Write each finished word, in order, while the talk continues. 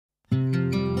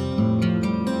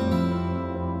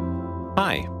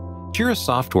Hi, Jira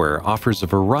Software offers a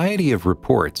variety of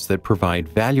reports that provide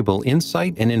valuable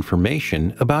insight and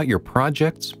information about your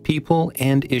projects, people,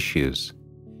 and issues.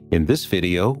 In this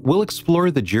video, we'll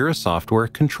explore the Jira Software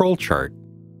control chart.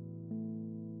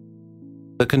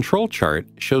 The control chart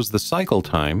shows the cycle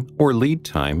time or lead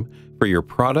time for your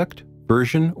product,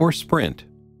 version, or sprint.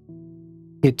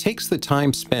 It takes the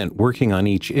time spent working on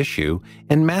each issue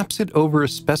and maps it over a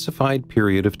specified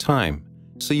period of time,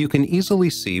 so you can easily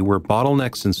see where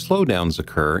bottlenecks and slowdowns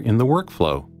occur in the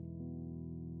workflow.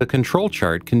 The control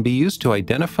chart can be used to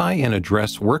identify and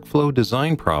address workflow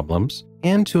design problems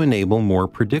and to enable more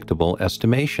predictable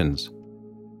estimations.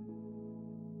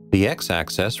 The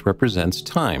x-axis represents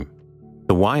time.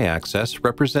 The y-axis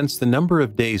represents the number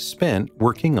of days spent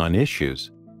working on issues.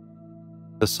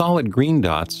 The solid green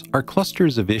dots are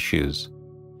clusters of issues,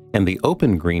 and the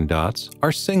open green dots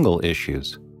are single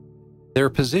issues. Their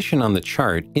position on the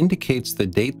chart indicates the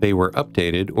date they were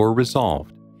updated or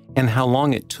resolved, and how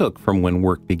long it took from when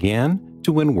work began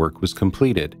to when work was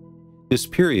completed. This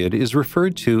period is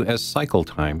referred to as cycle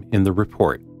time in the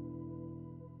report.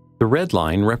 The red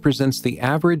line represents the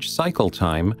average cycle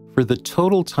time for the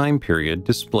total time period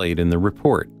displayed in the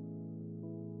report.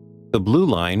 The blue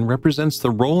line represents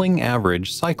the rolling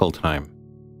average cycle time.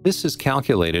 This is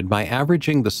calculated by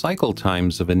averaging the cycle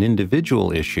times of an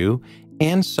individual issue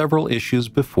and several issues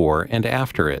before and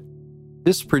after it.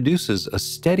 This produces a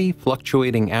steady,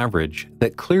 fluctuating average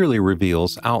that clearly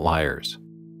reveals outliers.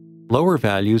 Lower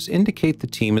values indicate the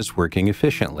team is working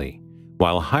efficiently,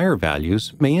 while higher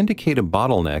values may indicate a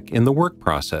bottleneck in the work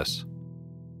process.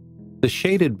 The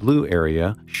shaded blue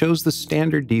area shows the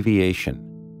standard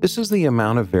deviation. This is the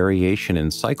amount of variation in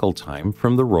cycle time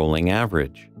from the rolling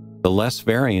average. The less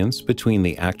variance between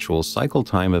the actual cycle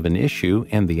time of an issue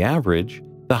and the average,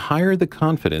 the higher the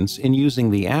confidence in using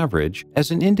the average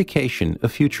as an indication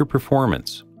of future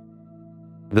performance.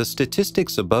 The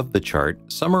statistics above the chart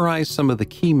summarize some of the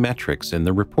key metrics in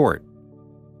the report.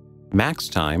 Max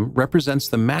time represents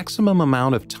the maximum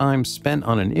amount of time spent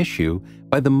on an issue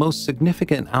by the most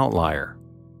significant outlier.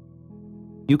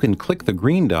 You can click the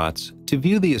green dots to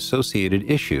view the associated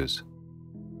issues.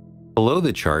 Below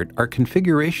the chart are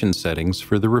configuration settings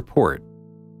for the report.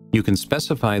 You can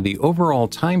specify the overall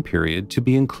time period to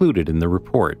be included in the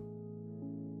report.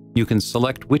 You can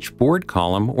select which board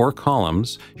column or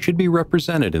columns should be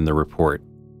represented in the report.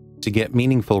 To get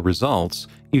meaningful results,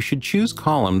 you should choose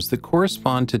columns that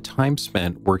correspond to time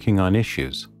spent working on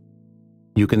issues.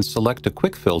 You can select a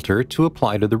quick filter to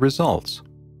apply to the results.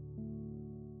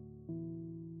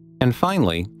 And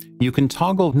finally, you can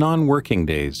toggle non-working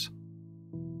days.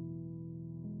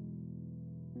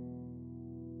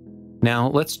 Now,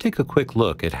 let's take a quick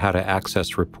look at how to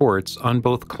access reports on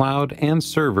both cloud and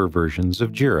server versions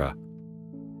of Jira.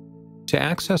 To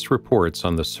access reports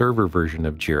on the server version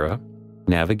of Jira,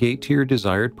 navigate to your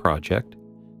desired project,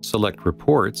 select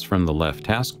Reports from the left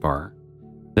taskbar,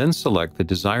 then select the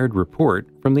desired report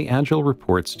from the Agile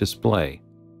Reports display.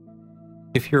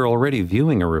 If you're already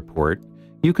viewing a report,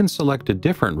 you can select a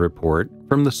different report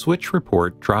from the Switch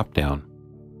Report dropdown.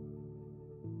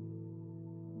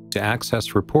 To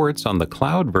access reports on the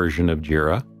cloud version of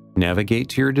Jira, navigate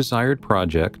to your desired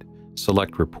project,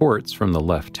 select Reports from the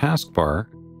left taskbar,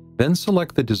 then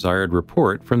select the desired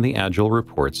report from the Agile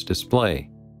Reports display.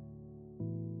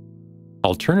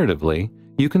 Alternatively,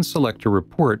 you can select a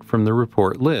report from the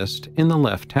report list in the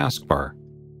left taskbar.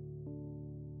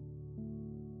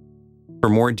 For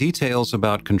more details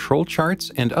about control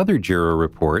charts and other Jira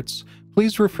reports,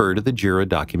 please refer to the Jira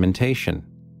documentation.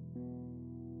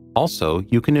 Also,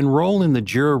 you can enroll in the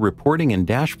Jira Reporting and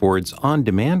Dashboards on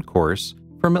Demand course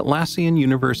from Atlassian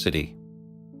University.